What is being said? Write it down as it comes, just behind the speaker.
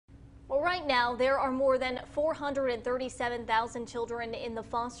right now, there are more than 437,000 children in the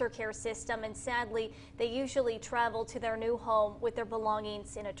foster care system, and sadly, they usually travel to their new home with their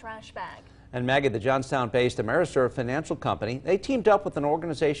belongings in a trash bag. And Maggie, the Johnstown-based Ameriserv financial company, they teamed up with an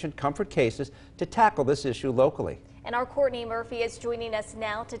organization, Comfort Cases, to tackle this issue locally. And our Courtney Murphy is joining us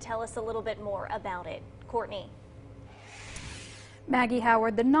now to tell us a little bit more about it. Courtney. Maggie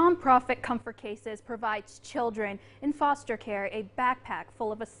Howard, the nonprofit Comfort Cases provides children in foster care a backpack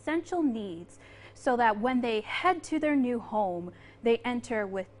full of essential needs so that when they head to their new home, they enter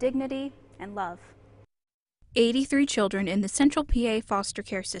with dignity and love. 83 children in the Central PA foster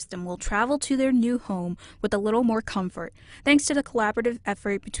care system will travel to their new home with a little more comfort, thanks to the collaborative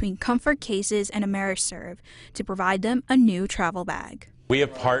effort between Comfort Cases and Ameriserv to provide them a new travel bag. We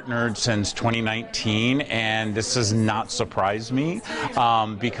have partnered since 2019, and this does not surprise me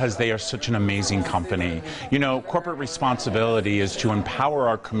because they are such an amazing company. You know, corporate responsibility is to empower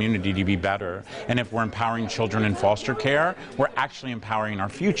our community to be better, and if we're empowering children in foster care, we're actually empowering our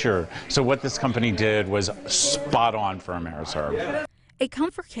future. So what this company did was spot on for Ameriserv. A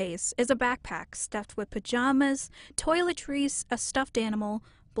Comfort Case is a backpack stuffed with pajamas, toiletries, a stuffed animal,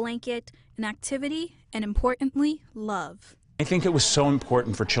 blanket, an activity, and importantly, love. I think it was so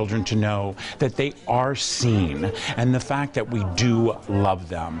important for children to know that they are seen and the fact that we do love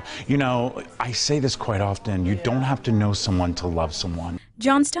them. You know, I say this quite often, you don't have to know someone to love someone.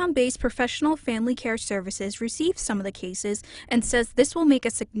 Johnstown-based Professional Family Care Services received some of the cases and says this will make a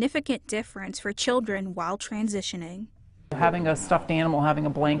significant difference for children while transitioning. Having a stuffed animal, having a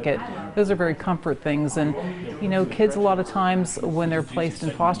blanket, those are very comfort things. And, you know, kids a lot of times when they're placed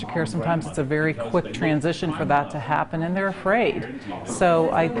in foster care, sometimes it's a very quick transition for that to happen and they're afraid. So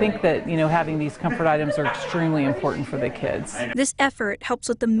I think that, you know, having these comfort items are extremely important for the kids. This effort helps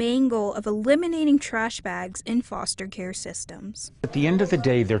with the main goal of eliminating trash bags in foster care systems. At the end of the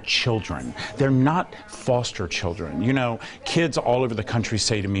day, they're children. They're not foster children. You know, kids all over the country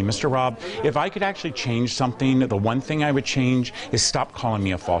say to me, Mr. Rob, if I could actually change something, the one thing I would change is stop calling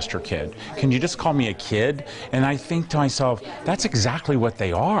me a foster kid. Can you just call me a kid? And I think to myself, that's exactly what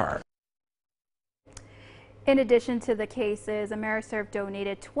they are. In addition to the cases, Ameriserv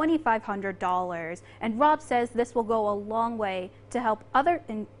donated $2,500, and Rob says this will go a long way to help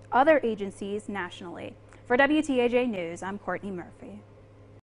other agencies nationally. For WTAJ News, I'm Courtney Murphy.